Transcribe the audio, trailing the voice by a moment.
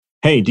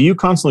Hey, do you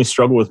constantly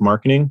struggle with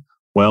marketing?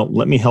 Well,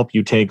 let me help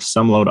you take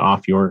some load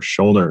off your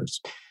shoulders.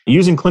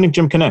 Using Clinic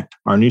Gym Connect,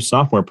 our new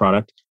software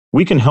product,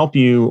 we can help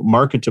you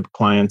market to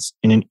clients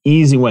in an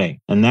easy way.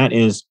 And that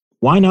is,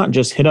 why not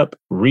just hit up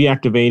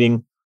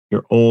reactivating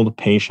your old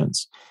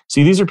patients?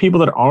 See, these are people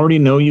that already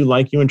know you,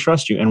 like you, and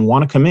trust you and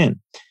want to come in.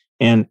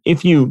 And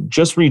if you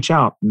just reach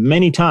out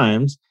many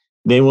times,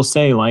 they will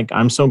say, like,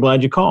 I'm so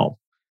glad you called.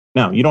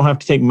 Now, you don't have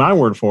to take my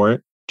word for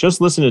it.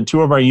 Just listen to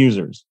two of our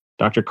users,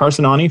 Dr.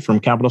 Carcinani from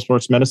Capital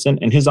Sports Medicine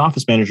and his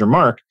office manager,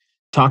 Mark,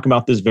 talk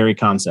about this very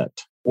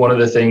concept. One of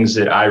the things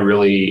that I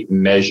really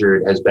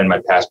measured has been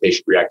my past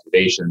patient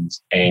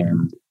reactivations.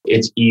 And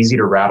it's easy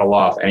to rattle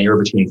off anywhere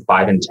between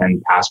 5 and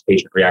 10 past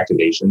patient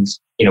reactivations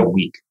in a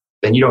week.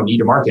 Then you don't need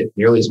to market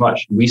nearly as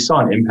much. We saw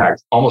an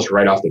impact almost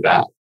right off the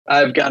bat.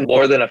 I've gotten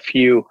more than a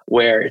few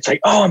where it's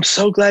like, oh, I'm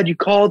so glad you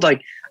called.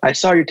 Like, I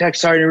saw your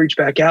text, sorry to reach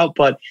back out.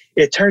 But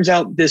it turns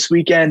out this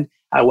weekend,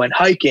 I went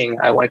hiking,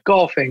 I went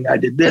golfing, I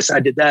did this, I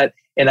did that.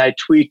 And I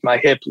tweaked my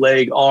hip,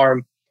 leg,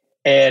 arm.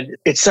 And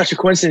it's such a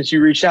coincidence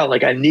you reached out.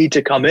 Like, I need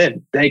to come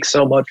in. Thanks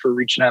so much for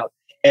reaching out.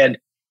 And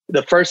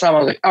the first time I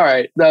was like, all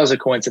right, that was a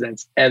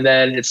coincidence. And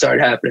then it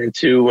started happening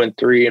 2 and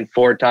 3 and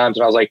 4 times.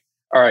 And I was like,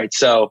 all right,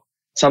 so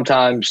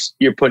sometimes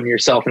you're putting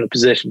yourself in a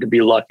position to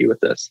be lucky with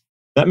this.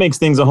 That makes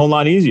things a whole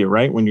lot easier,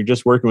 right? When you're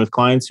just working with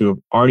clients who have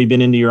already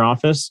been into your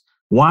office,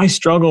 why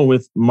struggle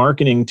with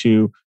marketing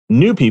to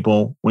new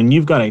people when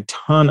you've got a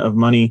ton of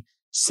money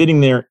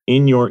sitting there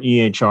in your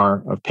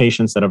EHR of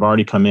patients that have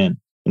already come in?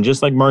 And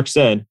just like Mark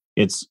said,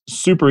 it's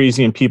super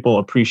easy and people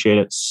appreciate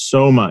it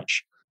so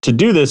much. To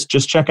do this,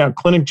 just check out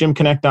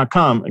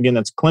clinicgymconnect.com. Again,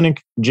 that's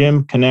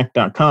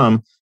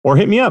clinicgymconnect.com, or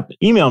hit me up,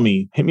 email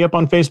me, hit me up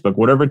on Facebook,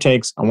 whatever it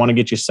takes. I want to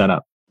get you set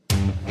up.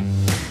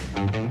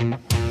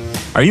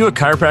 Are you a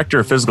chiropractor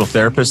or physical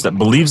therapist that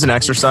believes in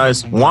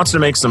exercise, wants to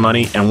make some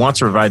money, and wants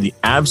to provide the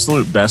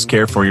absolute best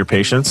care for your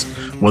patients?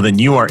 Well, then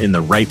you are in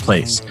the right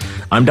place.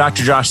 I'm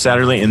Dr. Josh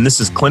Satterley, and this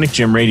is Clinic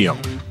Gym Radio,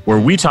 where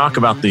we talk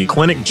about the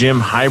clinic gym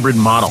hybrid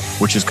model,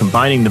 which is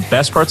combining the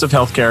best parts of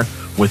healthcare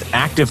with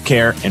active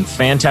care and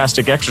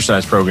fantastic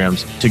exercise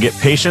programs to get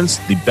patients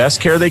the best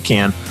care they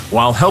can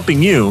while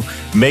helping you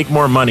make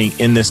more money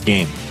in this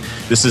game.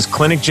 This is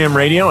Clinic Gym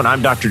Radio, and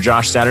I'm Dr.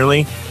 Josh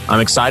Satterley.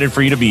 I'm excited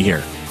for you to be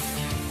here.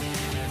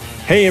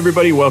 Hey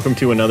everybody, welcome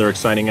to another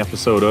exciting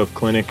episode of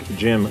Clinic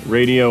Gym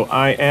Radio.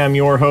 I am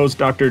your host,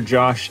 Dr.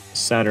 Josh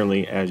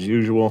Satterley, as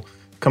usual,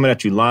 coming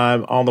at you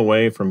live all the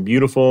way from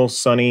beautiful,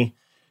 sunny,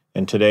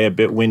 and today a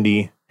bit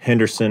windy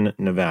Henderson,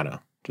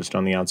 Nevada, just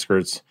on the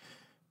outskirts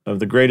of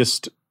the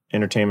greatest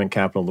entertainment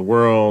capital of the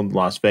world,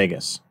 Las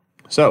Vegas.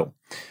 So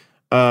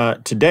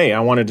today I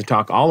wanted to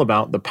talk all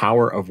about the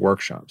power of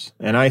workshops.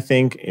 And I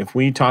think if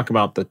we talk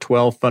about the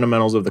 12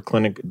 fundamentals of the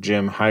clinic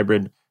gym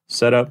hybrid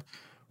setup,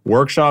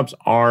 workshops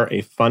are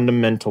a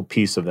fundamental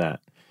piece of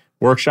that.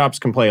 Workshops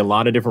can play a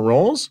lot of different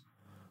roles.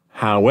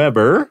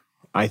 However,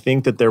 I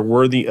think that they're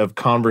worthy of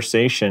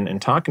conversation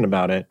and talking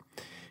about it.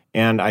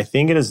 And I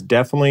think it is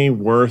definitely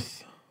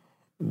worth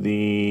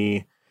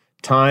the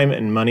time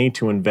and money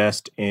to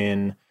invest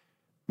in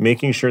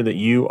making sure that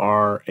you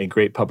are a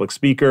great public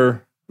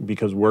speaker,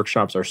 because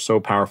workshops are so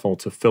powerful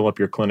to fill up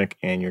your clinic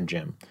and your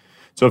gym.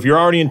 So if you're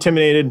already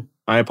intimidated,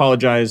 I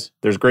apologize.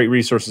 There's great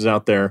resources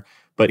out there.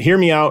 But hear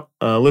me out,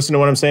 listen to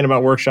what I'm saying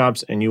about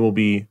workshops, and you will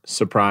be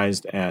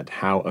surprised at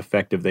how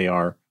effective they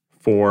are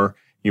for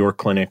your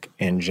clinic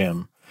and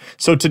gym.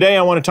 So today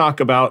I want to talk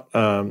about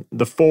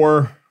the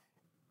 4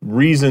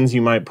 reasons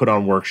you might put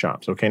on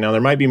workshops. Okay, now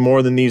there might be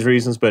more than these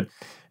reasons, but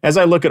as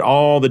I look at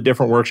all the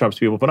different workshops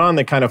people put on,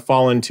 they kind of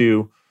fall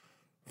into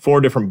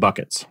 4 different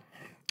buckets.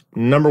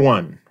 Number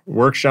 1,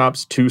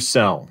 workshops to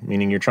sell,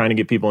 meaning you're trying to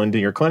get people into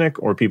your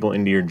clinic or people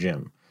into your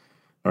gym.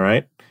 All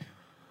right.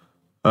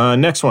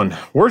 Next one,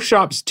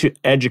 workshops to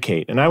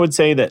educate. And I would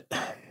say that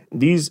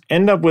these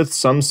end up with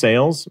some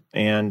sales.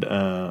 And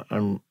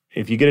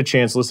if you get a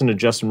chance, listen to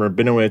Justin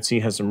Rabinowitz. He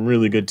has some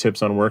really good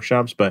tips on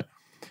workshops. But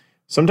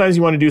sometimes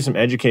you want to do some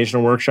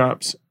educational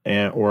workshops,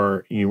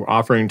 or you're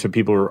offering to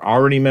people who are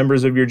already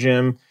members of your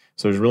gym.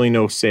 So there's really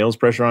no sales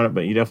pressure on it,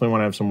 but you definitely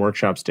want to have some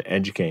workshops to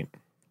educate.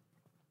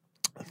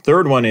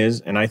 Third one is,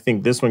 and I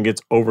think this one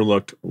gets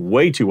overlooked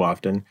way too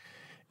often,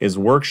 is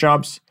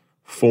workshops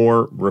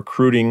for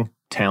recruiting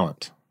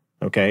talent.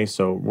 Okay,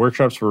 so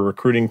workshops for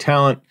recruiting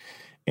talent,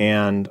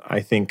 and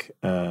I think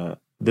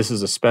this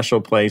is a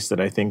special place that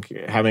I think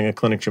having a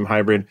clinic gym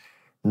hybrid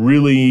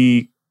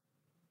really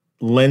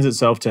lends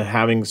itself to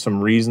having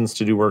some reasons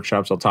to do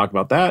workshops. I'll talk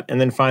about that.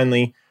 And then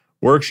finally,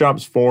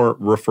 workshops for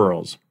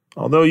referrals.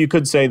 Although you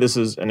could say this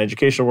is an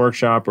educational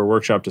workshop or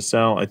workshop to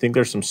sell, I think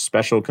there's some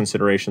special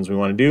considerations we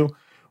want to do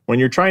when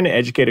you're trying to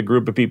educate a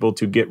group of people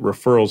to get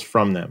referrals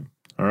from them.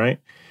 All right,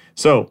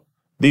 so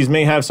these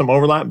may have some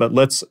overlap, but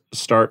let's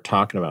start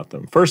talking about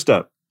them. First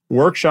up,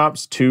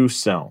 workshops to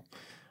sell.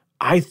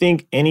 I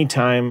think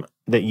anytime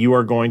that you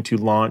are going to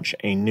launch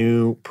a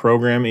new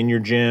program in your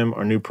gym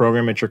or new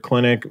program at your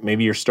clinic,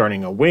 maybe you're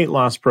starting a weight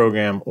loss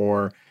program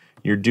or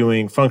you're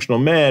doing functional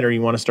med or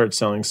you want to start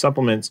selling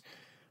supplements,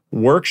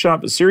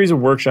 a series of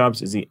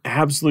workshops is the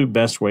absolute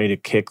best way to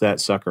kick that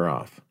sucker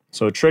off.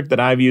 So a trick that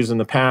I've used in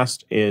the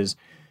past is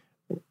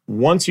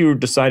once you've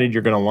decided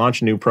you're going to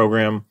launch a new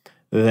program,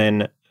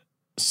 then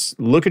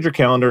look at your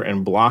calendar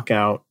and block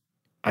out,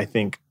 I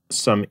think,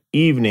 some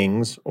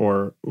evenings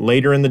or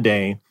later in the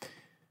day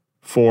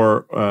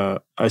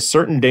for a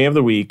certain day of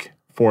the week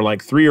for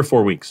like 3 or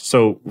 4 weeks.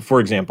 So, for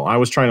example, I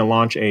was trying to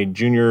launch a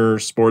junior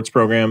sports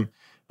program,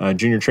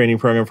 junior training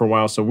program for a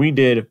while. So we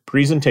did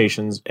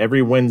presentations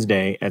every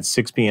Wednesday at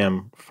 6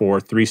 p.m. for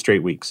 3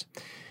 straight weeks.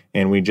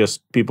 And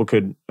people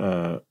could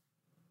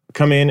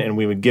come in and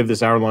we would give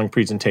this hour-long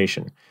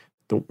presentation.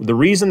 The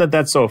reason that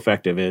that's so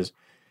effective is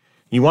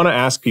you want to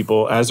ask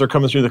people as they're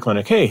coming through the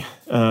clinic, hey,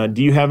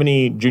 do you have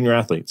any junior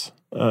athletes?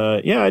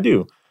 Yeah, I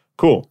do.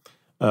 Cool.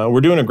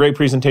 We're doing a great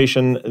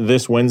presentation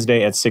this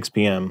Wednesday at 6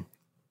 p.m.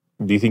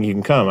 Do you think you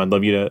can come? I'd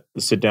love you to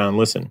sit down and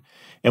listen.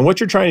 And what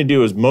you're trying to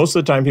do is most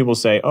of the time people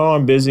say, oh,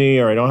 I'm busy,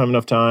 or I don't have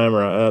enough time,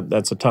 or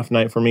that's a tough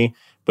night for me.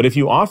 But if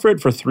you offer it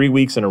for 3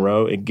 weeks in a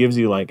row, it gives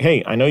you like,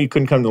 hey, I know you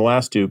couldn't come to the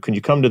last 2. Could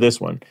you come to this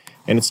one?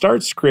 And it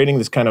starts creating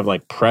this kind of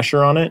like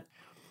pressure on it.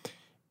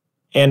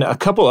 And a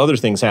couple other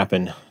things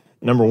happen.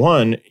 Number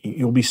one,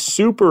 you'll be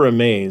super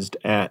amazed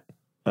at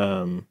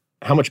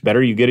how much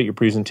better you get at your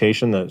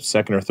presentation the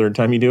second or third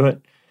time you do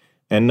it.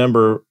 And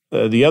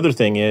the other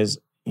thing is,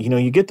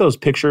 you get those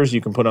pictures you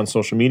can put on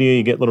social media,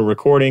 you get little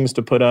recordings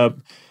to put up,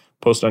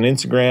 post on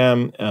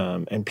Instagram,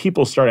 and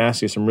people start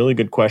asking some really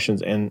good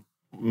questions. And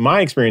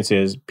my experience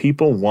is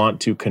people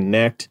want to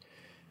connect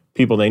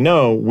people they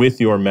know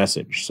with your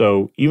message.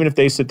 So even if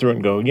they sit through it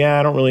and go, yeah,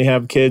 I don't really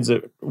have kids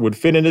that would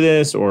fit into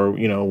this, or,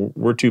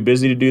 we're too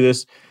busy to do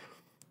this.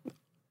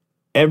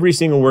 Every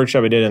single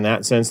workshop I did in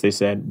that sense, they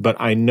said, but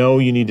I know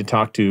you need to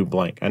talk to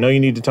blank. I know you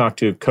need to talk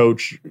to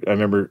Coach. I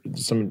remember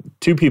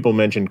 2 people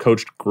mentioned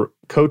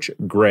Coach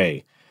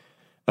Gray.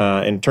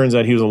 And it turns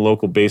out he was a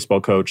local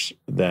baseball coach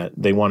that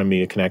they wanted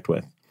me to connect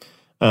with.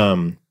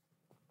 And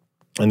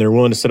they're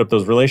willing to set up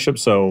those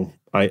relationships. So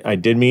I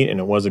did meet, and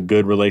it was a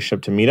good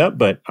relationship to meet up.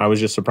 But I was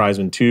just surprised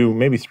when 2,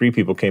 maybe 3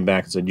 people came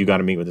back and said, you got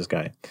to meet with this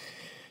guy.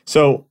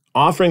 So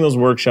offering those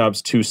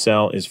workshops to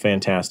sell is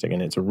fantastic,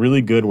 and it's a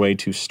really good way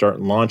to start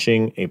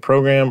launching a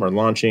program or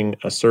launching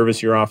a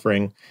service you're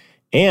offering.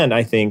 And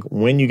I think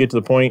when you get to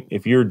the point,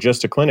 if you're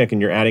just a clinic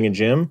and you're adding a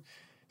gym,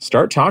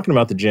 start talking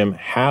about the gym,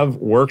 have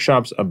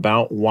workshops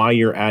about why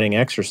you're adding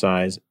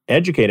exercise,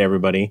 educate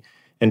everybody,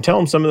 and tell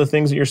them some of the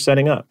things that you're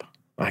setting up.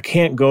 I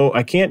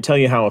can't tell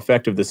you how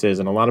effective this is,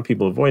 and a lot of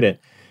people avoid it.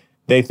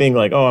 They think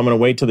like, oh, I'm going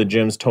to wait till the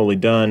gym's totally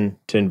done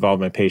to involve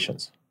my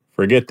patients.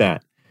 Forget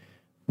that.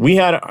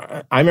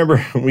 I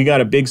remember we got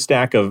a big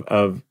stack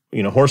of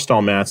horse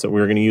stall mats that we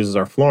were going to use as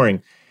our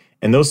flooring,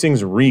 and those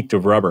things reeked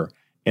of rubber.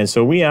 And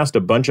so we asked a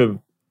bunch of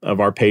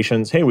our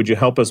patients, hey, would you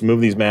help us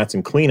move these mats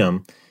and clean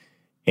them?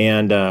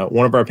 And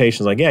one of our patients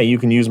was like, yeah, you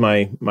can use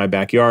my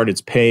backyard.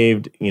 It's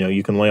paved.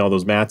 You can lay all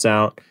those mats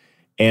out.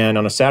 And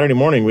on a Saturday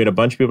morning, we had a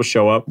bunch of people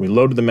show up. We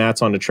loaded the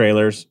mats onto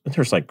trailers.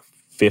 There's like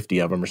 50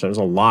 of them or something.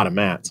 There's a lot of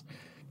mats.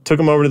 Took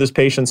them over to this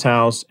patient's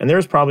house, and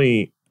there's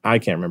probably, I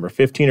can't remember,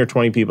 15 or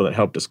 20 people that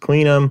helped us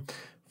clean them,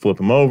 flip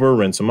them over,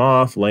 rinse them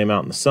off, lay them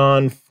out in the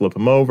sun, flip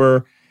them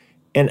over.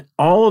 And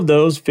all of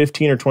those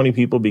 15 or 20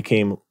 people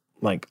became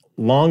like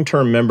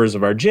long-term members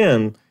of our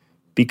gym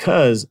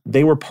because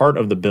they were part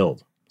of the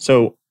build.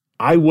 So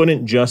I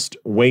wouldn't just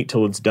wait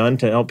till it's done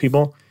to help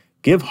people.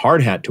 Give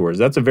hard hat tours.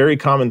 That's a very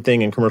common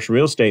thing in commercial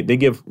real estate. They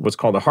give what's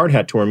called a hard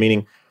hat tour,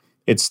 meaning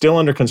it's still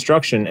under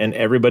construction and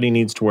everybody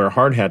needs to wear a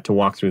hard hat to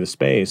walk through the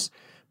space.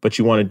 But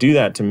you want to do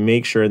that to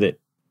make sure that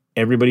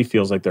everybody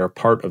feels like they're a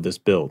part of this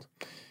build.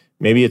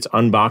 Maybe it's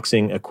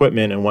unboxing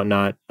equipment and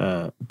whatnot,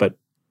 but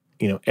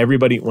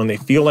everybody, when they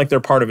feel like they're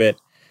part of it,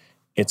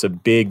 it's a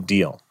big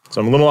deal.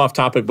 So I'm a little off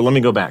topic, but let me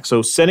go back.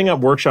 So setting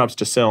up workshops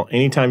to sell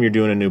anytime you're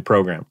doing a new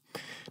program.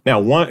 Now,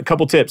 a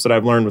couple tips that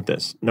I've learned with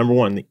this. Number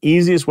one, the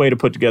easiest way to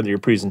put together your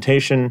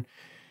presentation,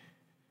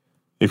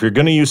 if you're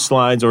going to use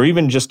slides or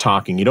even just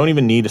talking, you don't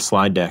even need a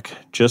slide deck.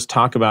 Just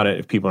talk about it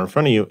if people are in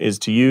front of you, is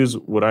to use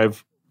what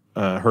I've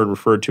heard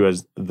referred to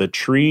as the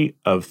tree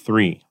of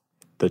 3.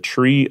 The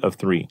tree of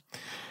 3.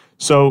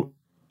 So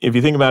if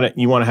you think about it,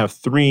 you want to have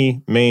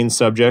 3 main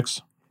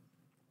subjects.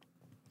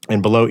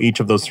 And below each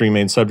of those 3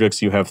 main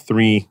subjects, you have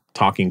 3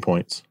 talking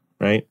points,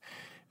 right?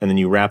 And then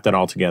you wrap that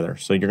all together.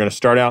 So you're going to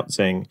start out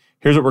saying,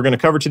 here's what we're going to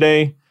cover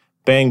today.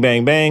 Bang,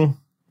 bang, bang.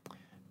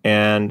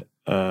 And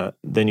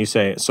then you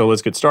say, so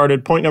let's get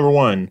started. Point number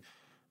 1,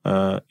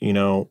 blah,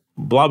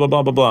 blah, blah,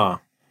 blah, blah.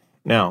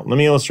 Now, let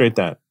me illustrate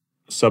that.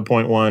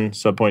 Subpoint 1,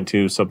 subpoint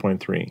 2,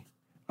 subpoint 3.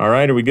 All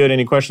right, are we good?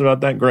 Any questions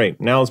about that?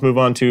 Great. Now let's move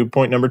on to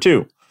point number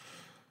 2.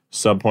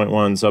 Subpoint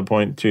 1,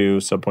 subpoint 2,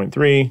 subpoint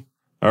 3.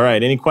 All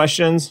right, any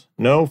questions?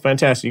 No?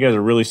 Fantastic. You guys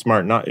are really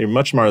smart. You're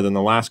much smarter than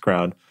the last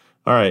crowd.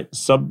 All right,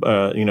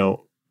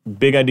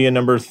 big idea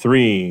number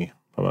 3.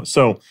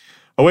 So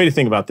a way to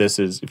think about this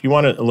is if you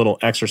want a little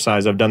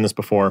exercise, I've done this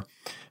before.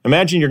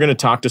 Imagine you're going to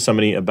talk to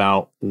somebody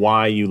about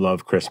why you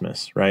love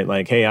Christmas, right?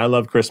 Like, hey, I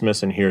love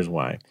Christmas and here's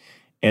why.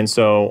 And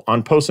so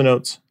on Post-it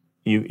notes,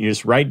 you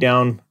just write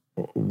down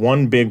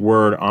one big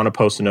word on a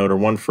Post-it note or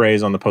one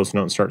phrase on the Post-it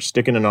note and start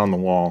sticking it on the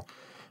wall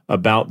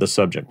about the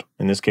subject.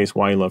 In this case,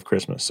 why you love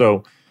Christmas.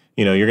 So,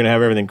 you're going to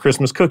have everything: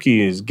 Christmas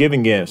cookies,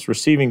 giving gifts,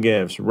 receiving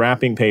gifts,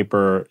 wrapping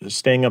paper,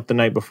 staying up the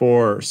night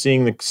before,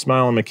 seeing the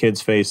smile on my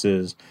kids'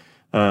 faces.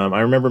 I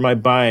remember my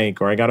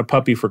bike, or I got a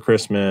puppy for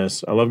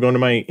Christmas. I love going to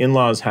my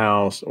in-laws'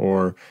 house,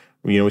 or,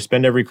 we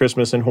spend every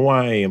Christmas in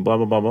Hawaii, and blah,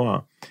 blah, blah,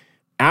 blah.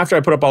 After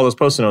I put up all those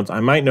Post-it notes, I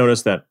might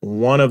notice that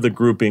one of the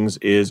groupings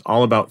is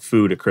all about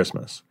food at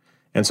Christmas.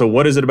 And so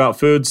what is it about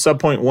food?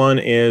 Subpoint 1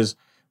 is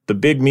the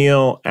big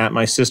meal at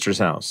my sister's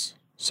house.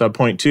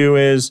 Subpoint 2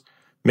 is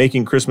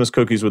making Christmas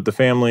cookies with the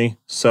family.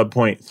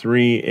 Subpoint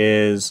 3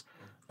 is,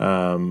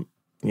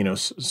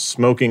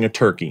 smoking a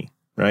turkey,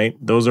 right?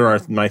 Those are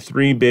my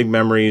 3 big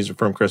memories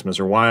from Christmas,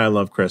 or why I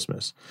love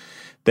Christmas.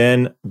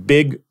 Then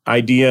big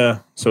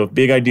idea. So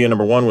big idea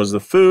number 1 was the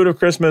food of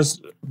Christmas.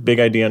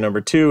 Big idea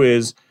number 2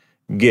 is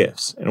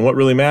gifts. And what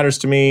really matters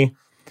to me,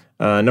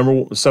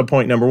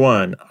 subpoint number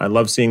 1, I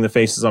love seeing the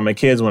faces on my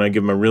kids when I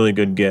give them a really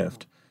good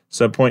gift.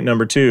 Subpoint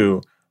number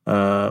 2,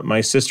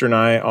 my sister and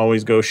I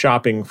always go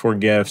shopping for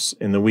gifts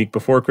in the week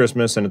before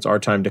Christmas, and it's our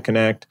time to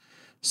connect.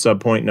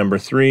 Subpoint number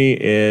 3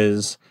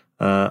 is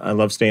I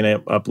love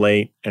staying up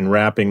late and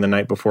wrapping the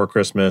night before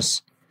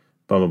Christmas,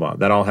 blah, blah, blah.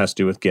 That all has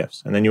to do with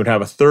gifts. And then you would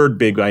have a third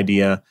big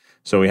idea.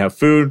 So we have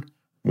food,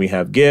 we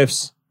have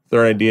gifts.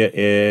 Third idea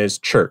is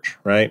church,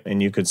 right?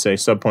 And you could say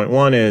subpoint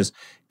 1 is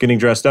getting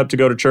dressed up to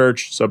go to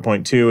church.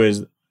 Subpoint 2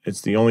 is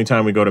it's the only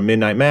time we go to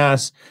midnight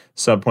mass.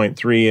 Subpoint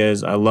 3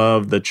 is I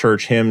love the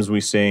church hymns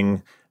we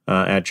sing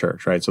at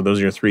church, right? So those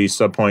are your 3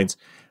 subpoints.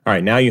 All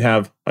right, now you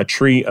have a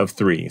tree of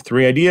 3.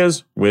 3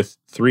 ideas with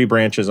 3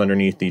 branches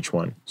underneath each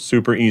one.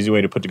 Super easy way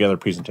to put together a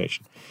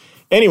presentation.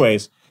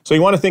 Anyways, so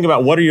you want to think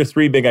about what are your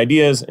 3 big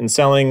ideas in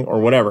selling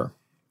or whatever.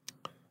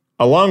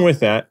 Along with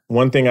that,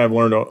 one thing I've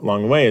learned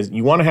along the way is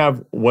you want to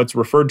have what's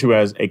referred to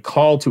as a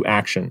call to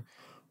action.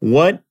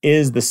 What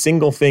is the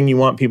single thing you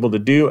want people to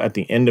do at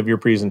the end of your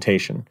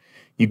presentation?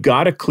 You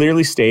got to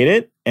clearly state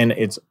it, and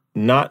it's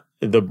not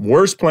the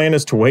worst plan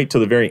is to wait till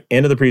the very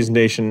end of the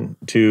presentation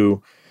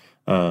to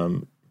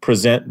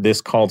present this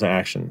call to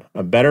action.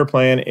 A better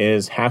plan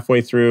is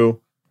halfway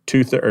through,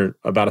 or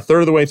about a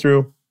third of the way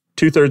through,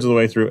 2/3 of the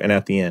way through, and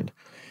at the end.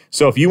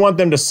 So if you want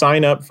them to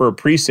sign up for a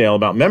pre-sale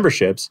about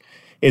memberships,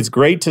 it's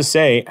great to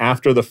say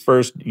after the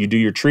first, you do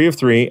your tree of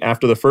 3,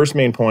 after the first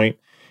main point,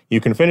 you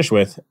can finish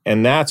with.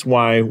 And that's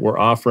why we're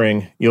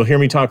offering, you'll hear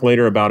me talk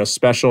later about a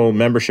special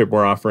membership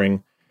we're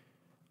offering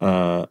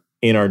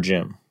in our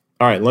gym.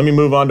 All right, let me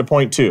move on to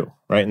point 2,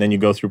 right? And then you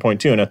go through point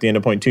 2. And at the end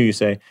of point 2, you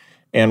say,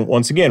 and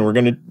once again, we're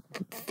going to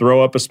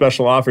throw up a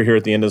special offer here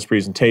at the end of this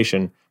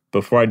presentation.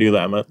 Before I do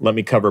that, let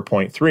me cover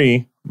point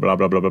 3, blah,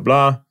 blah, blah, blah,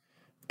 blah,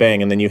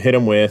 bang. And then you hit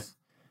them with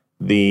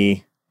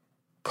the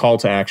call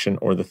to action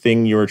or the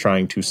thing you were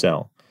trying to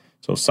sell.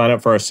 So sign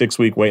up for our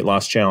 6-week weight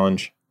loss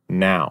challenge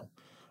now.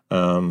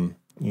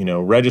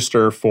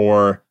 Register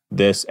for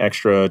this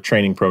extra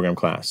training program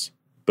class.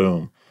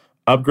 Boom.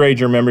 Upgrade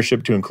your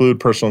membership to include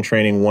personal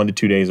training 1 to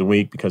 2 days a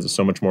week because it's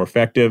so much more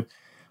effective.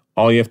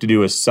 All you have to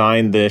do is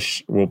sign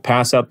this. We'll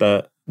pass out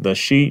the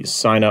sheet,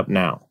 sign up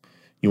now.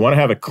 You want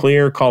to have a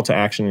clear call to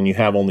action and you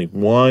have only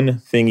one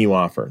thing you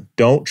offer.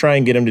 Don't try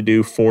and get them to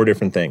do 4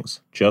 different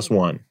things, just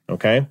one,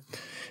 okay?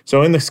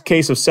 So in this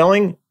case of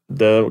selling,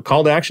 the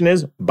call to action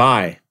is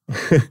buy.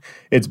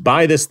 It's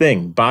buy this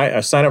thing,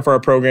 sign up for our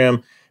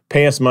program,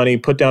 pay us money,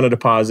 put down a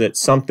deposit,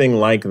 something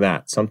like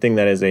that, something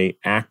that is an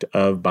act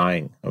of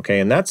buying, okay?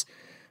 And that's,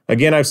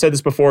 again, I've said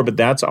this before, but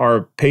that's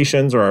our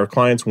patients or our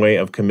clients' way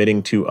of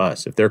committing to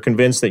us. If they're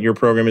convinced that your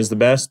program is the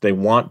best, they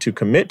want to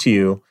commit to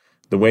you.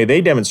 The way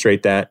they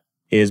demonstrate that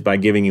is by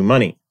giving you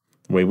money.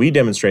 The way we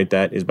demonstrate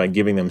that is by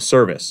giving them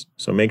service.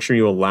 So make sure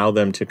you allow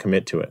them to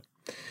commit to it.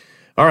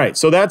 All right,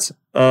 so that's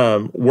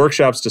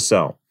workshops to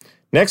sell.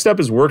 Next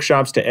up is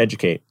workshops to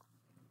educate.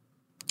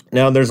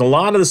 Now, there's a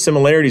lot of the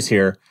similarities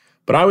here,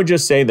 but I would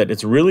just say that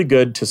it's really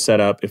good to set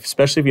up,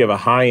 especially if you have a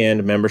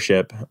high-end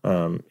membership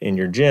in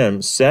your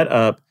gym, set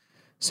up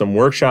some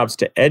workshops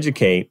to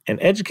educate.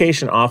 And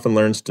education often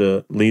leads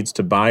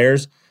to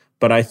buyers,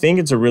 but I think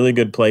it's a really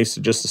good place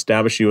to just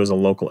establish you as a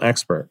local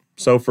expert.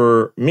 So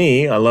for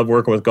me, I love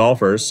working with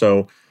golfers,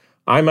 so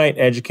I might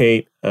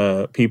educate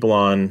people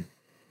on,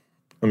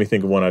 let me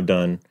think of one I've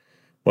done.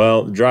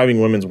 Well,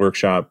 driving women's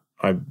workshop,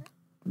 I've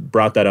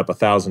brought that up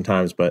 1,000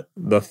 times, but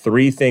the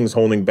 3 things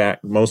holding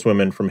back most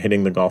women from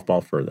hitting the golf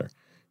ball further.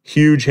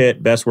 Huge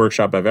hit, best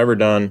workshop I've ever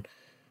done,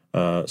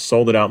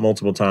 sold it out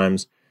multiple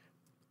times.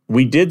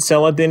 We did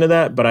sell at the end of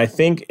that, but I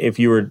think if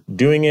you were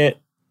doing it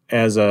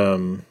as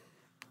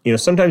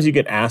sometimes you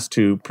get asked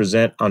to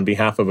present on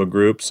behalf of a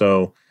group.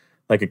 So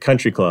like a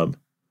country club,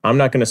 I'm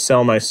not going to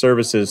sell my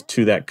services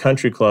to that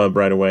country club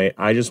right away.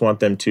 I just want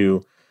them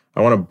to,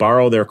 I want to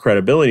borrow their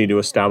credibility to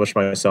establish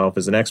myself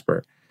as an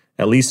expert,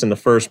 at least in the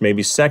first,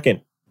 maybe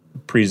second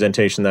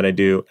presentation that I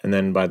do. And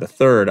then by the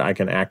third, I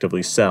can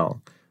actively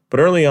sell. But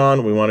early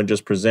on, we want to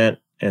just present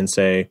and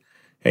say,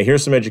 hey,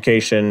 here's some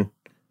education.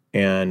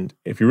 And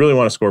if you really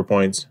want to score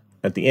points,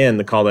 at the end,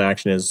 the call to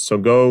action is, so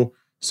go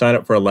sign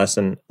up for a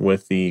lesson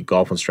with the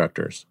golf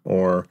instructors,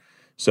 or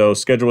so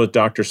schedule with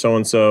Dr.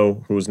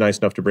 So-and-so who was nice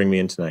enough to bring me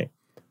in tonight,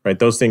 right?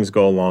 Those things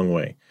go a long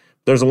way.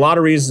 There's a lot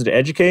of reasons to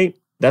educate.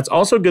 That's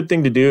also a good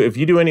thing to do if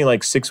you do any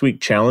like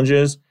 6-week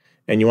challenges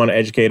and you want to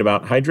educate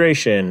about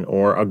hydration,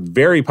 or a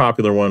very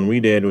popular one we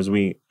did was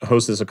we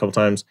hosted this a couple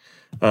times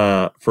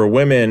for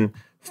women,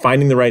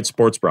 finding the right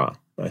sports bra.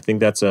 I think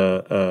that's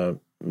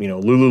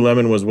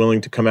Lululemon was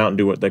willing to come out and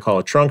do what they call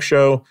a trunk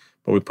show,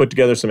 but we put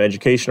together some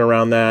education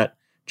around that,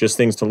 just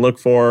things to look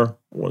for,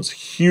 was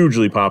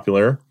hugely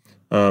popular.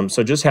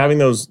 So just having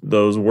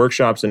those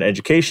workshops and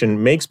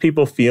education makes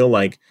people feel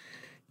like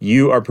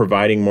you are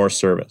providing more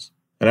service.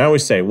 And I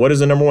always say, what is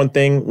the number one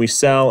thing we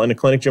sell in a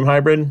clinic gym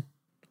hybrid?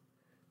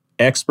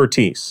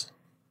 Expertise.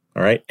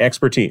 All right,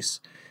 expertise.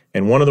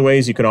 And one of the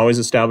ways you can always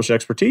establish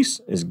expertise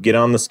is get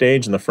on the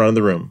stage in the front of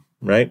the room,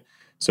 right?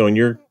 So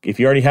if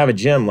you already have a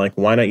gym, like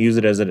why not use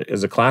it as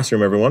a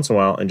classroom every once in a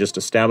while and just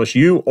establish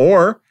you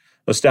or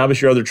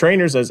establish your other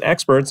trainers as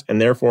experts, and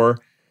therefore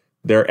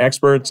they're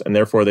experts and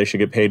therefore they should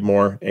get paid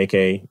more,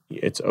 aka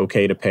it's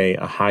okay to pay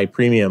a high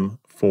premium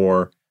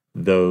for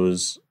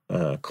those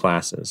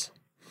classes.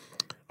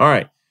 All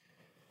right.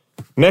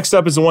 Next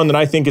up is the one that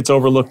I think it's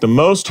overlooked the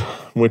most,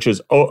 which is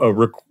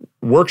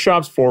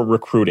workshops for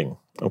recruiting,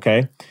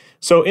 okay?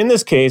 So in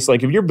this case,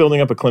 like if you're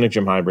building up a clinic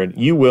gym hybrid,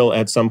 you will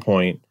at some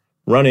point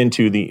run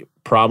into the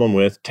problem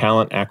with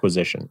talent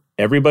acquisition.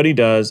 Everybody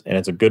does, and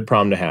it's a good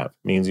problem to have. It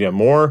means you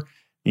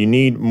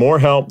need more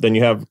help than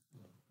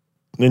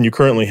you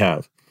currently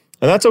have.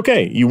 And that's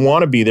okay. You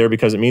want to be there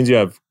because it means you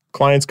have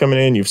clients coming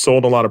in, you've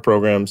sold a lot of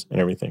programs and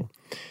everything.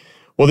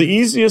 Well, the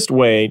easiest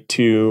way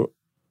to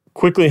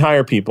quickly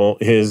hire people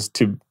is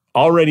to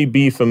already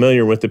be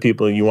familiar with the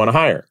people you want to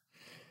hire.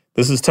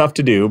 This is tough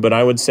to do, but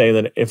I would say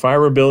that if I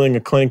were building a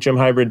clinic gym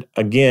hybrid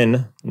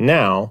again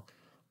now,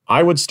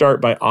 I would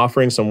start by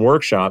offering some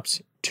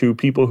workshops to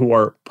people who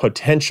are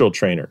potential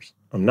trainers.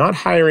 I'm not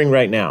hiring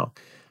right now.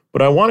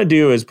 What I want to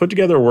do is put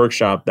together a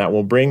workshop that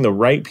will bring the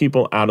right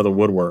people out of the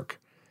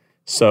woodwork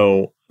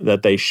so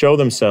that they show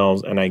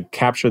themselves and I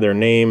capture their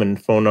name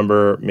and phone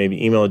number,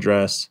 maybe email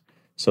address,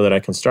 so that I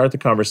can start the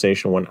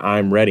conversation when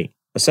I'm ready.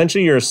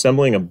 Essentially, you're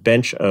assembling a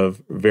bench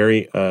of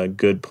very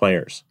good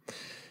players.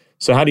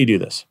 So how do you do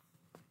this?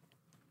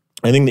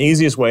 I think the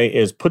easiest way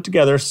is put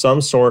together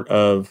some sort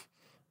of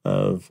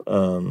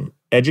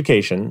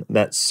education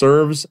that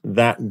serves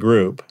that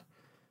group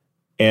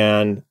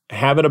and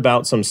have it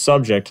about some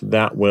subject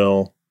that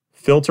will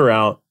filter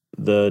out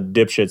the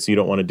dipshits you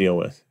don't want to deal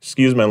with.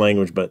 Excuse my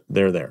language, but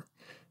they're there.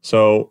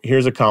 So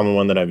here's a common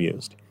one that I've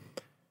used.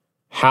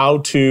 How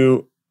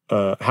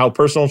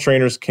personal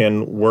trainers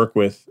can work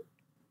with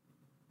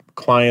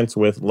clients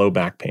with low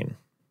back pain,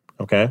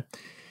 okay?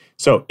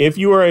 So if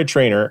you are a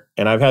trainer,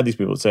 and I've had these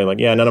people say like,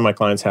 yeah, none of my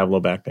clients have low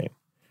back pain.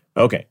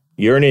 Okay,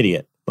 you're an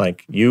idiot.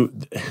 Like the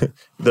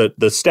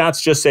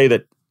stats just say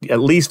that at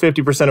least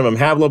 50% of them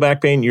have low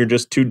back pain. You're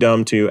just too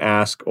dumb to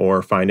ask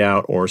or find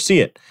out or see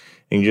it.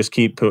 And you just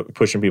keep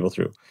pushing people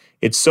through.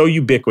 It's so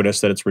ubiquitous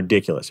that it's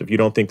ridiculous if you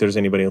don't think there's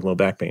anybody with low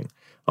back pain.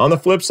 On the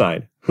flip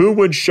side, who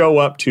would show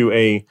up to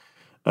a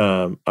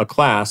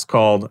class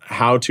called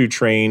How to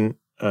Train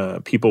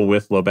People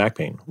with Low Back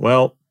Pain?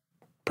 Well,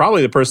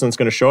 probably the person that's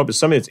going to show up is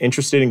somebody that's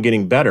interested in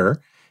getting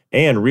better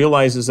and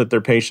realizes that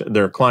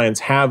their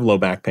clients have low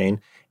back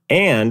pain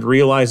and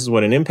realizes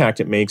what an impact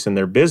it makes in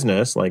their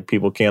business, like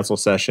people cancel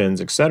sessions,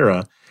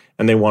 etc.,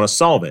 and they want to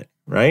solve it,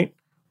 right?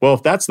 Well,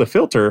 if that's the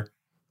filter,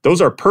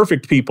 those are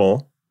perfect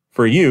people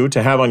for you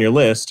to have on your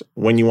list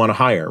when you want to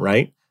hire,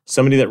 right?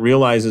 Somebody that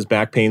realizes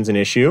back pain's an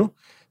issue,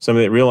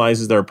 somebody that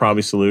realizes they're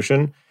probably a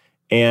solution,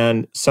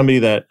 and somebody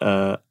that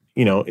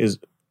is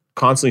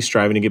constantly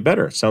striving to get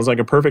better. Sounds like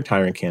a perfect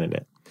hiring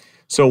candidate.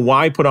 So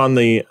why put on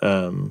the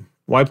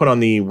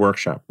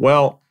workshop?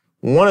 Well,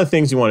 one of the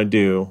things you want to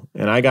do,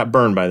 and I got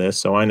burned by this,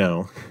 so I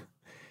know.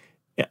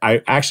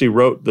 I actually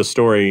wrote the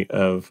story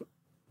of,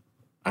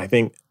 I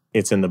think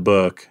it's in the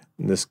book,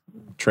 this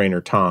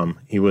trainer, Tom.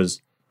 He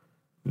was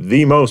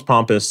the most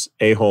pompous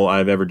a-hole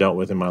I've ever dealt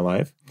with in my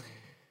life.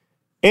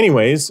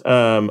 Anyways,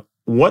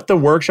 what the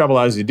workshop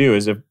allows you to do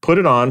is put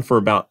it on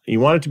for you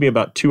want it to be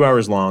about 2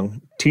 hours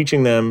long,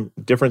 teaching them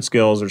different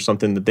skills or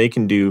something that they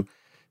can do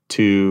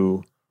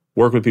to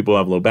work with people who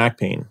have low back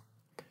pain.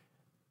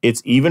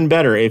 It's even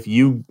better if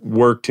you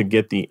work to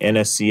get the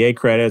NSCA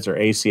credits or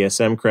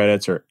ACSM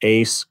credits or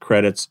ACE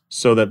credits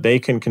so that they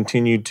can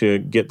continue to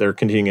get their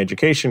continuing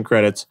education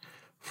credits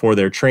for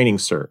their training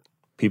cert.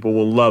 People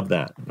will love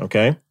that,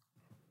 okay?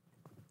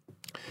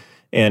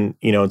 And,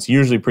 it's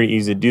usually pretty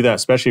easy to do that,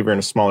 especially if you're in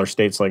a smaller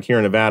states. Like here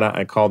in Nevada,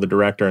 I call the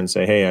director and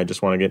say, hey, I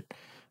just want to get,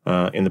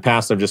 in the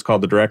past, I've just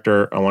called the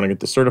director. I want to get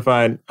this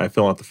certified. I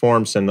fill out the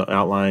form, send the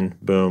outline,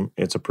 boom,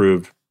 it's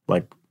approved,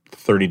 like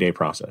 30-day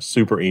process,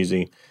 super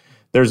easy.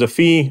 There's a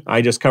fee.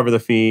 I just cover the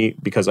fee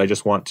because I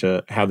just want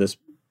to have this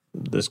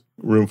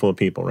room full of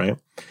people, right?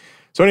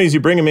 So anyways, you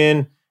bring them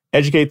in,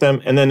 educate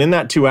them, and then in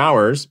that 2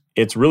 hours,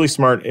 it's really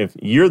smart if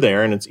you're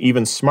there, and it's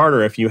even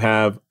smarter if you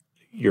have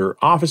your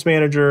office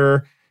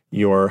manager,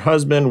 your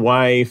husband,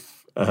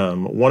 wife,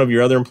 one of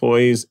your other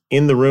employees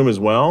in the room as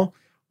well,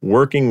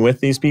 working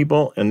with these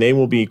people, and they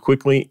will be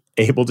quickly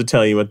able to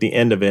tell you at the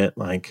end of it,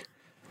 like,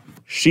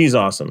 she's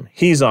awesome,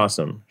 he's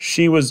awesome,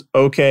 she was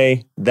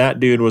okay, that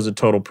dude was a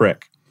total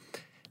prick.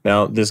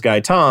 Now, this guy,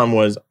 Tom,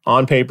 was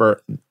on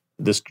paper,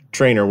 this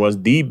trainer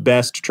was the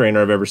best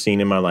trainer I've ever seen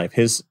in my life.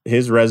 His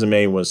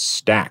resume was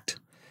stacked,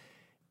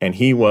 and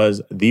he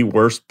was the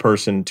worst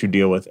person to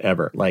deal with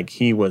ever. Like,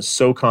 he was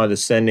so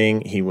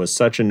condescending. He was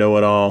such a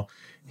know-it-all.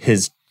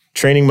 His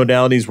training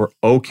modalities were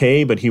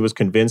okay, but he was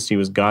convinced he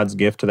was God's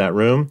gift to that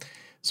room.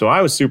 So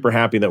I was super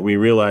happy that we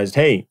realized,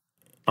 hey,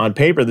 on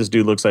paper, this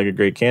dude looks like a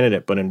great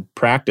candidate, but in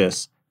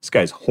practice, this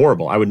guy's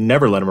horrible. I would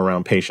never let him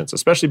around patients,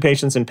 especially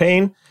patients in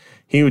pain.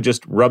 He would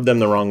just rub them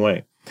the wrong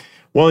way.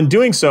 Well, in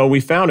doing so, we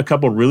found a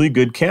couple really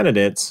good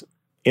candidates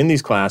in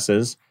these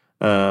classes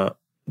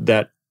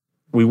that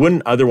we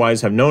wouldn't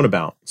otherwise have known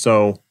about.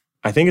 So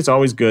I think it's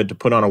always good to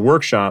put on a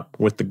workshop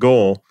with the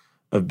goal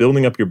of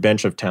building up your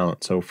bench of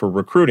talent. So for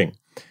recruiting,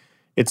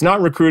 it's not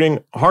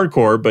recruiting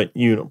hardcore, but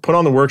you put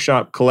on the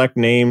workshop, collect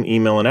name,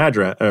 email,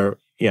 and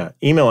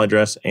email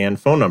address and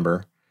phone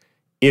number.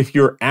 If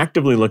you're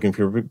actively looking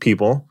for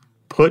people,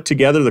 put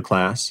together the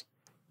class,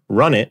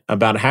 run it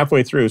about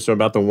halfway through, so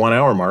about the 1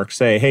 hour mark,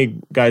 say, hey,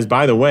 guys,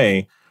 by the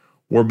way,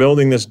 we're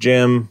building this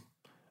gym.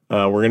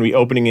 We're going to be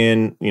opening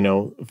in,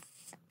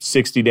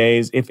 60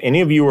 days. If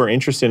any of you are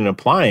interested in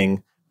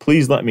applying,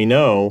 please let me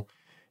know.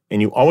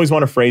 And you always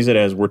want to phrase it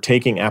as we're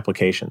taking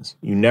applications.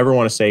 You never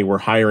want to say we're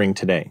hiring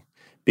today.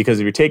 Because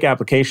if you take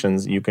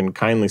applications, you can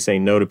kindly say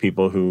no to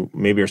people who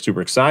maybe are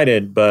super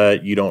excited,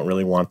 but you don't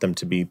really want them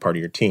to be part of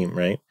your team,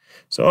 right?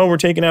 So, we're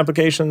taking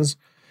applications.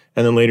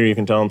 And then later you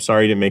can tell them,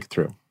 sorry, you didn't make it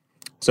through.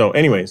 So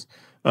anyways,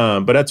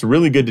 but that's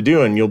really good to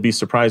do, and you'll be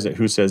surprised at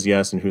who says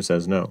yes and who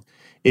says no.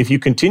 If you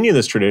continue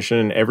this tradition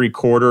and every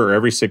quarter or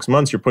every 6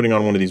 months you're putting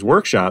on one of these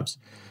workshops,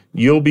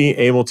 you'll be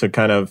able to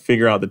kind of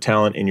figure out the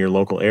talent in your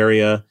local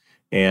area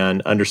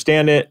and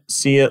understand it,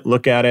 see it,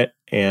 look at it,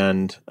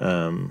 and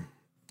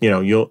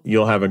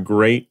you'll have a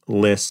great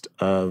list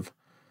of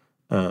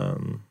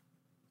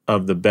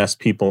the best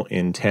people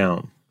in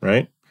town,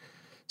 right?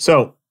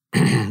 So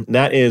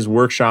that is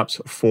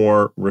workshops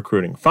for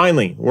recruiting.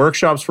 Finally,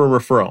 workshops for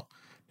referral.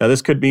 Now,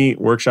 this could be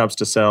workshops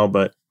to sell,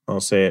 but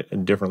I'll say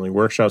it differently.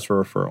 Workshops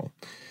for referral.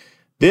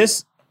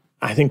 This,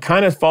 I think,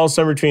 kind of falls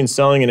somewhere between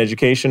selling and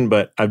education,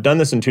 but I've done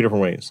this in two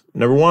different ways.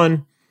 Number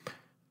one,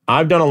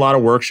 I've done a lot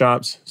of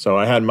workshops. So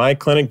I had my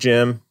clinic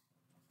gym,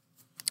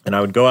 and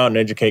I would go out and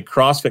educate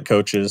CrossFit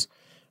coaches,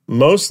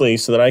 mostly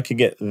so that I could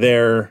get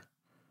their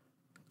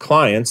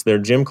clients, their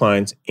gym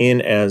clients,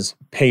 in as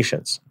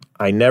patients.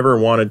 I never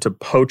wanted to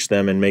poach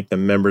them and make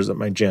them members of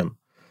my gym.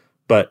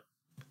 But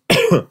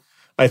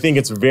I think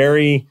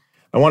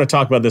I want to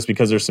talk about this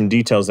because there's some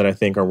details that I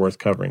think are worth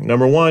covering.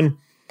 Number one,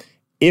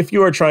 if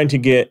you are trying to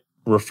get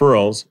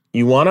referrals,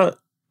 you want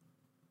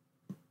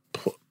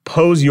to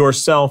pose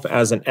yourself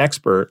as an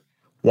expert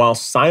while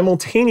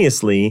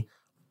simultaneously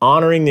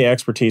honoring the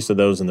expertise of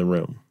those in the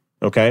room,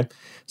 okay?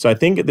 So I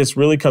think this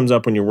really comes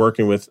up when you're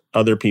working with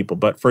other people.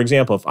 But for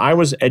example, if I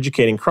was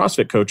educating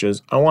CrossFit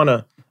coaches, I want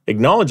to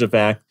acknowledge the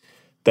fact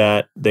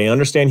that they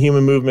understand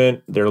human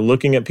movement, they're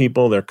looking at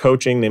people, they're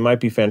coaching, they might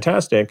be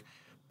fantastic,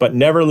 but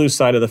never lose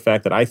sight of the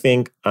fact that I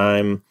think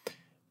I'm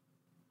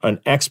an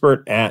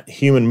expert at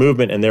human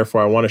movement, and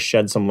therefore I want to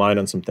shed some light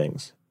on some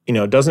things.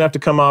 It doesn't have to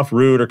come off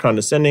rude or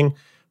condescending,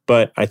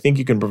 but I think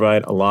you can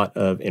provide a lot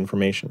of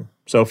information.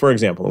 So for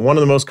example, one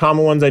of the most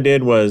common ones I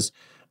did was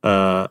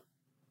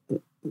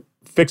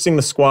fixing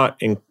the squat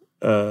in,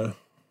 I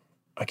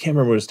can't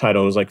remember what his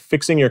title was, like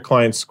fixing your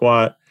client's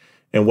squat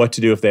and what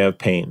to do if they have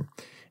pain.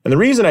 And the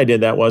reason I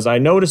did that was I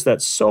noticed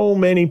that so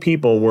many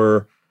people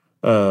were,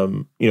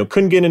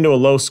 couldn't get into a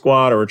low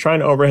squat, or were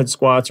trying to overhead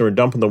squats, or were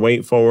dumping the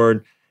weight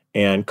forward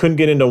and couldn't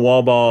get into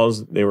wall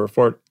balls. They were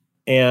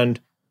and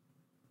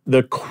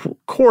the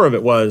core of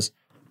it was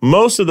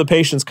most of the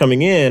patients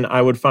coming in,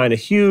 I would find a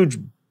huge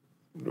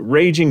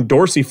raging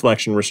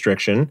dorsiflexion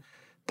restriction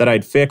that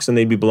I'd fix and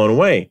they'd be blown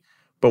away.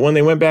 But when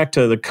they went back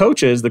to the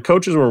coaches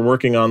were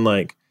working on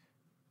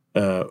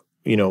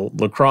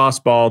lacrosse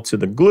ball to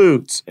the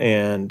glutes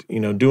and,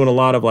 doing a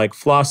lot of like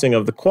flossing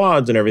of the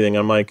quads and everything.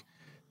 I'm like,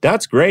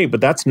 that's great,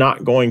 but that's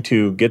not going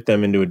to get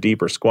them into a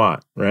deeper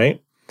squat,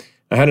 right?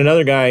 I had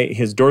another guy,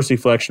 his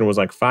dorsiflexion was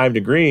like 5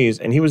 degrees,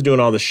 and he was doing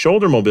all the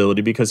shoulder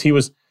mobility because he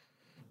was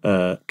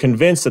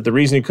convinced that the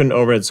reason he couldn't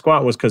overhead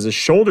squat was because his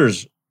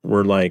shoulders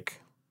were like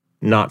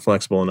not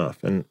flexible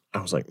enough. And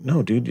I was like,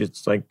 no, dude,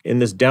 it's like in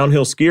this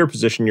downhill skier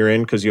position you're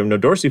in because you have no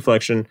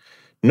dorsiflexion,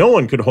 no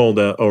one could hold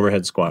an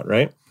overhead squat,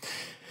 right?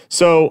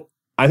 So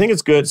I think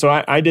it's good.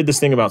 So I did this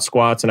thing about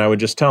squats, and I would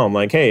just tell them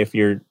like, hey, if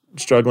you're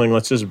struggling,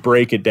 let's just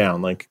break it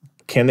down. Like,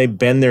 can they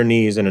bend their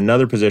knees in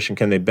another position?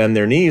 Can they bend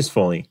their knees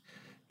fully?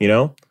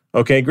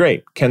 Okay,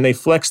 great. Can they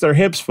flex their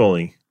hips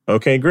fully?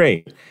 Okay,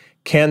 great.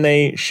 Can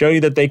they show you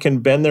that they can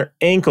bend their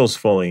ankles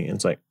fully? And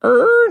it's like,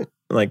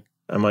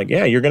 I'm like,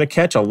 yeah, you're going to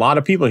catch a lot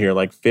of people here.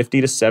 Like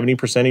 50 to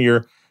 70% of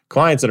your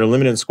clients that are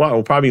limited in squat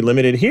will probably be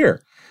limited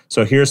here.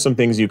 So here's some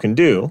things you can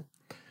do.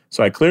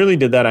 So I clearly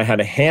did that. I had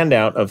a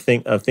handout of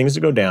things to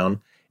go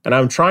down, and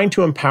I'm trying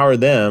to empower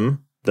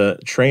them, the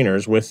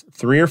trainers, with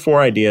 3 or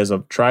 4 ideas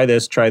of try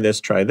this, try this,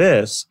 try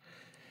this.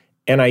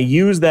 And I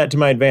use that to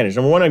my advantage.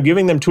 Number one, I'm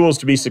giving them tools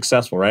to be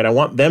successful, right? I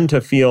want them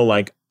to feel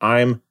like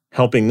I'm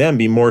helping them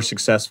be more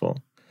successful.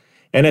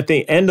 And at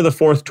the end of the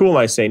 4th tool,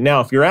 I say,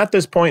 now, if you're at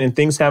this point and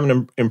things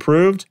haven't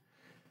improved,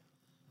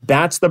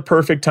 that's the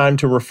perfect time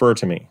to refer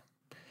to me.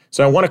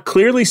 So I want to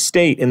clearly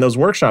state in those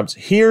workshops,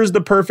 here's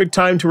the perfect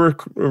time to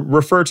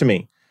refer to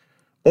me,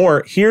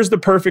 or here's the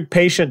perfect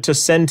patient to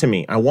send to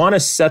me. I want to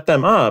set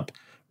them up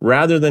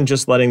rather than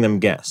just letting them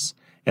guess.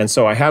 And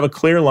so I have a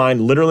clear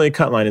line, literally a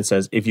cut line, and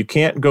says, if you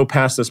can't go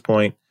past this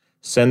point,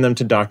 send them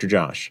to Dr.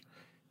 Josh.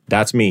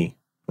 That's me,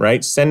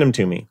 right? Send them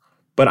to me.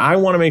 But I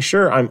want to make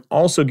sure I'm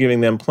also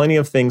giving them plenty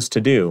of things to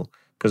do,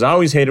 because I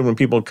always hated when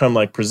people come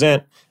like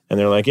present and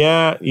they're like,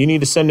 yeah, you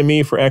need to send to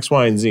me for X,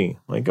 Y, and Z.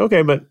 Like,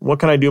 okay, but what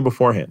can I do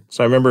beforehand?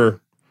 So I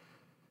remember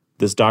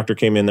this doctor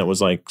came in that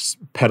was like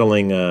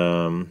peddling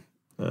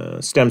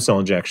stem cell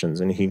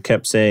injections, and he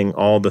kept saying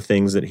all the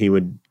things that he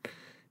would,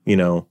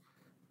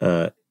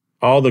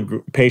 all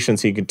the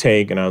patients he could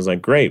take. And I was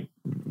like, great,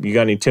 you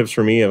got any tips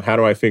for me of how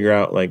do I figure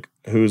out like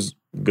who's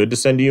good to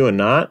send to you and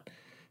not?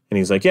 And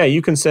he's like, yeah,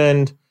 you can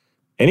send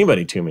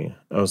anybody to me.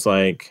 I was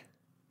like,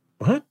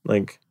 what?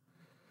 Like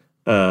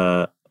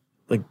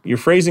you're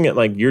phrasing it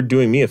like you're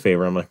doing me a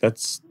favor. I'm like,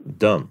 that's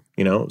dumb,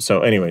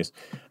 So anyways,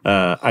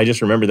 I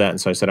just remember that.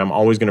 And so I said, I'm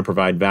always going to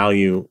provide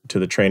value to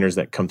the trainers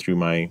that come through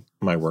my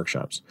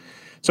workshops.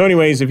 So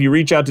anyways, if you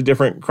reach out to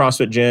different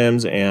CrossFit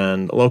gyms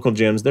and local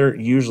gyms, they're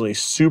usually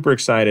super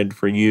excited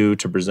for you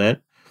to present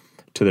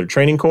to their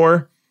training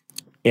core.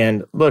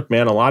 And look,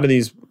 man, a lot of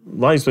these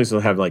places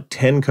will have like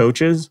 10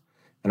 coaches.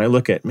 And I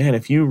look at, man,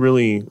 if you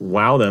really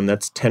wow them,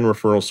 that's 10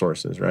 referral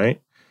sources,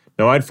 right?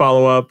 Now I'd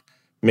follow up,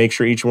 make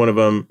sure each one of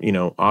them,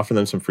 offer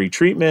them some free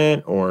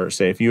treatment, or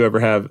say, if you ever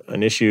have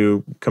an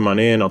issue, come on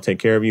in, I'll take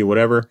care of you,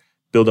 whatever,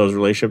 build those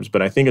relationships.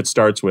 But I think it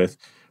starts with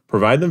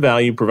provide them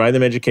value, provide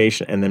them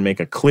education, and then make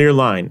a clear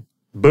line.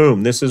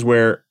 Boom, this is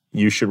where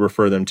you should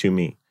refer them to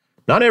me.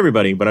 Not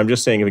everybody, but I'm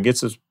just saying if it gets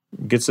to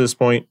this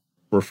point,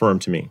 refer them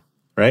to me,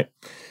 right?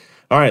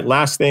 All right,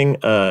 last thing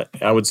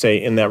I would say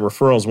in that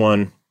referrals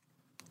one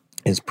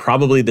is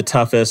probably the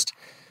toughest,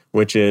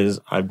 which is,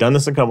 I've done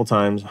this a couple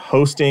times,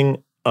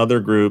 hosting other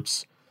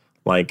groups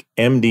like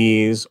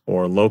MDs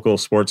or local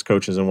sports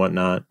coaches and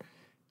whatnot,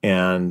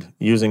 and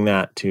using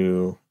that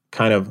to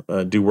kind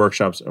of do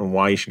workshops on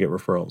why you should get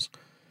referrals.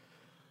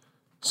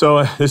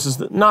 So this is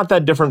not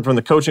that different from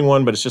the coaching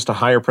one, but it's just a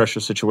higher pressure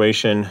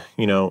situation.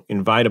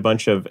 Invite a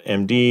bunch of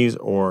MDs,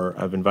 or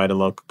I've invited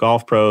local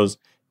golf pros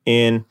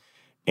in.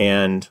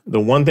 And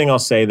the one thing I'll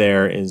say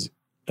there is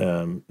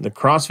the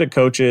CrossFit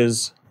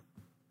coaches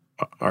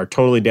are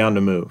totally down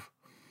to move.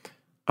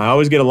 I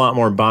always get a lot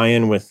more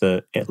buy-in with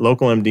the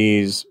local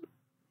MDs,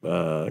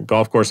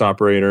 golf course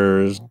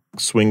operators,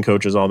 swing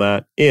coaches, all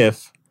that,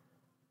 if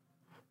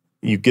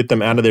you get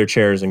them out of their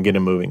chairs and get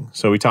them moving.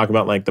 So we talk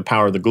about like the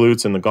power of the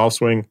glutes and the golf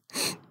swing.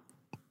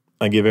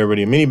 I give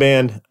everybody a mini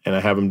band, and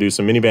I have them do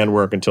some mini band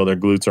work until their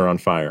glutes are on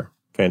fire.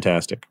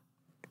 Fantastic.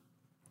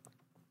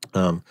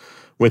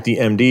 With the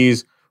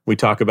MDs, we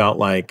talk about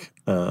like,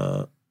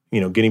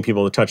 getting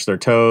people to touch their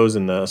toes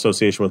and the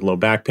association with low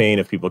back pain.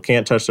 If people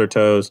can't touch their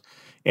toes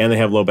and they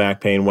have low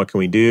back pain, what can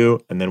we do?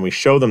 And then we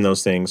show them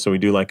those things. So we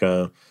do like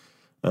I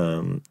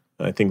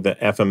think the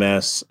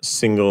FMS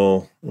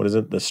single,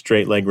 the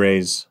straight leg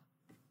raise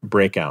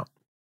breakout.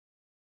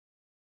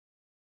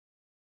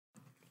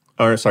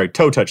 Or sorry,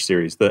 toe touch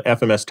series, the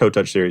FMS toe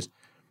touch series.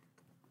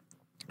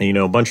 And,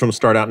 a bunch of them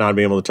start out not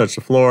being able to touch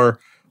the floor,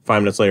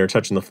 5 minutes later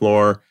touching the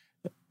floor.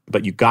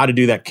 But you got to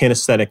do that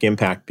kinesthetic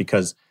impact,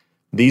 because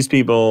these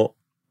people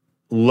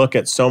look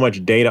at so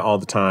much data all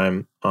the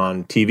time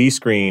on TV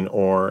screen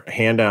or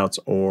handouts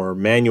or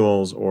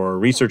manuals or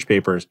research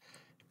papers.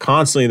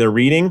 Constantly they're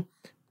reading.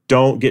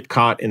 Don't get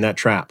caught in that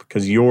trap,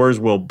 because yours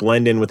will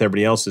blend in with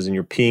everybody else's and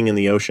you're peeing in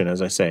the ocean, as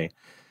I say.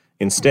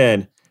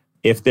 Instead,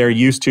 if they're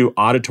used to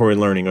auditory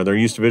learning or they're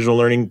used to visual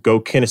learning, go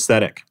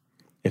kinesthetic.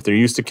 If they're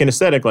used to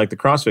kinesthetic, like the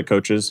CrossFit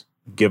coaches,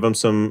 give them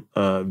some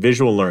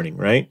visual learning,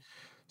 right?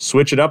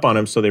 Switch it up on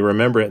them so they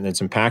remember it and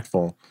it's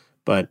impactful.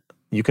 But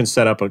you can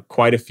set up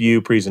quite a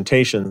few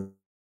presentations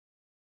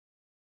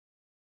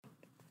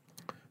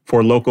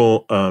for local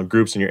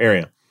groups in your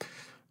area.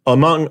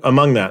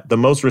 Among that, the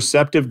most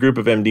receptive group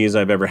of MDs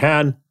I've ever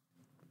had,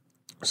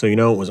 so it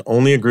was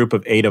only a group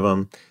of 8 of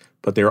them,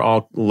 but they're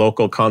all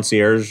local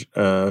concierge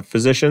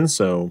physicians,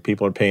 so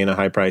people are paying a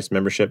high-priced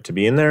membership to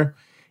be in there.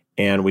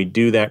 And we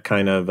do that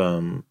kind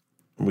of,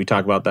 we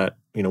talk about that,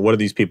 what do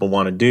these people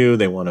want to do?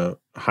 They want to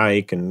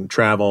hike and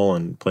travel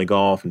and play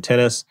golf and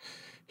tennis.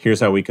 Here's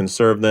how we can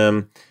serve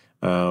them.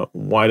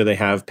 Why do they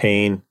have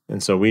pain?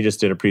 And so we just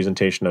did a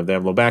presentation of they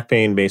have low back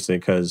pain, basically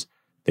because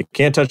they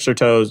can't touch their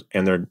toes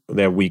and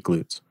they have weak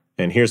glutes.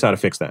 And here's how to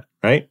fix that,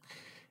 right?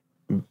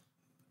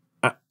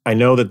 I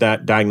know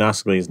that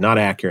diagnostically is not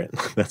accurate.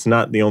 That's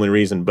not the only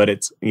reason, but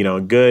it's,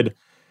 a good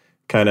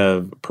kind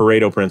of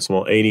Pareto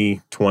principle,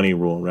 80-20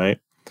 rule, right?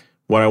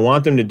 What I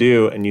want them to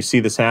do, and you see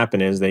this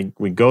happen, is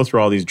we go through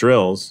all these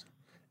drills,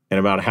 and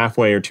about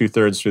halfway or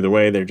 2/3 through the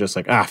way, they're just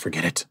like,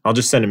 forget it. I'll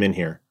just send him in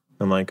here.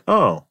 I'm like,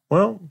 oh,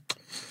 well,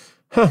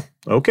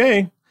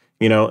 okay.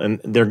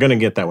 And they're going to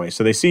get that way.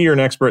 So they see you're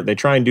an expert. They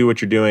try and do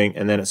what you're doing.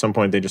 And then at some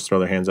point, they just throw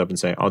their hands up and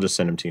say, I'll just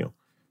send him to you.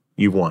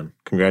 You've won.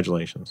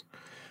 Congratulations.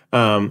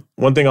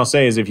 One thing I'll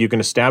say is if you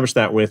can establish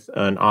that with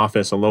an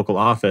office, a local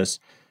office,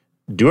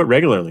 do it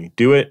regularly.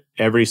 Do it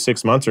every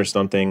 6 months or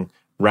something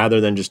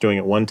rather than just doing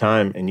it one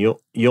time. And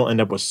you'll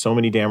end up with so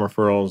many damn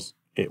referrals.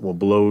 It will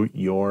blow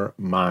your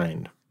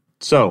mind.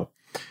 So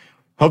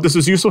hope this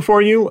was useful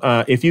for you.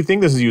 If you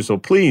think this is useful,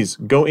 please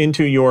go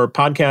into your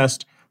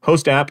podcast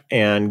host app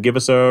and give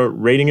us a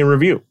rating and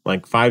review,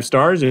 like 5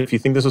 stars. If you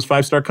think this is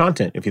 5-star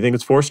content, if you think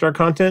it's 4-star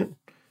content,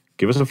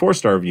 give us a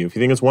 4-star review. If you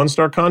think it's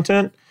 1-star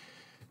content,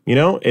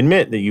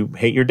 admit that you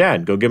hate your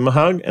dad. Go give him a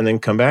hug and then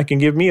come back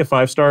and give me a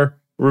 5-star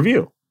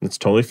review. It's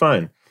totally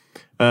fine.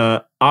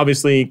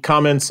 Obviously,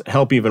 comments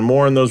help even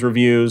more in those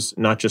reviews,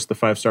 not just the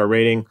 5-star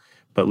rating,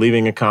 but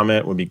leaving a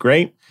comment would be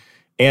great.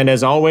 And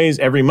as always,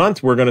 every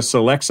month, we're going to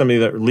select somebody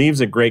that leaves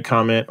a great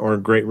comment or a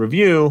great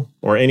review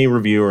or any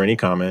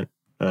comment.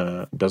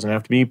 Doesn't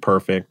have to be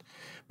perfect.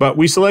 But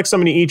we select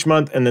somebody each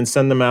month and then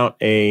send them out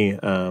a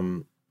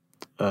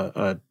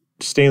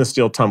stainless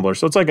steel tumbler.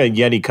 So it's like a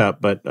Yeti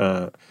cup, but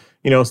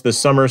it's this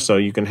summer, so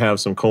you can have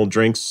some cold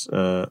drinks,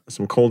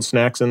 some cold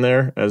snacks in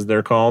there, as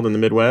they're called in the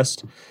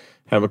Midwest.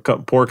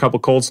 Pour a couple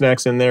cold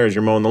snacks in there as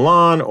you're mowing the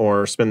lawn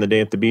or spend the day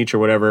at the beach or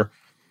whatever.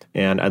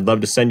 And I'd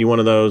love to send you one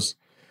of those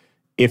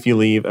if you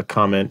leave a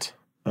comment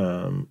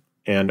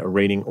and a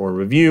rating or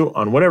review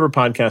on whatever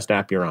podcast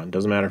app you're on.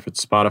 Doesn't matter if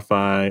it's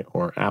Spotify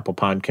or Apple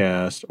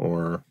Podcast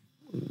or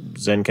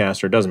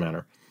Zencastr. It doesn't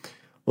matter.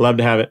 Love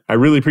to have it. I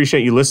really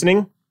appreciate you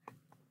listening.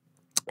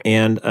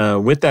 And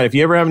with that, if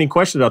you ever have any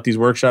questions about these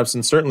workshops,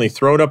 then certainly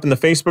throw it up in the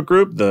Facebook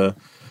group, the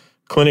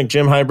Clinic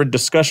Gym Hybrid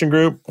discussion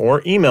group,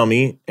 or email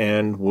me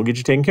and we'll get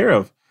you taken care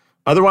of.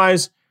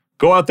 Otherwise,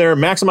 go out there,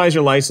 maximize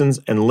your license,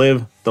 and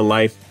live the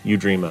life you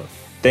dream of.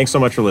 Thanks so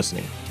much for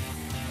listening.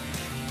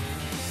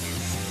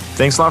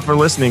 Thanks a lot for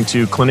listening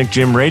to Clinic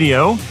Gym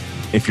Radio.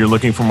 If you're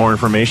looking for more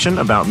information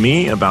about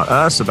me, about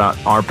us, about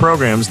our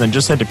programs, then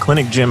just head to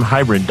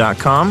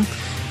clinicgymhybrid.com.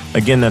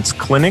 Again, that's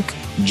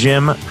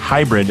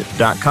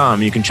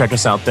clinicgymhybrid.com. You can check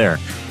us out there.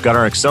 We've got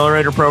our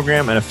accelerator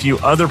program and a few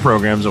other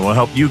programs that will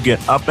help you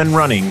get up and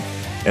running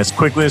as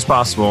quickly as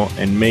possible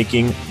and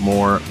making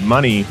more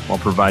money while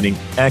providing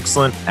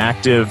excellent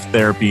active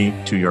therapy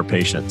to your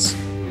patients.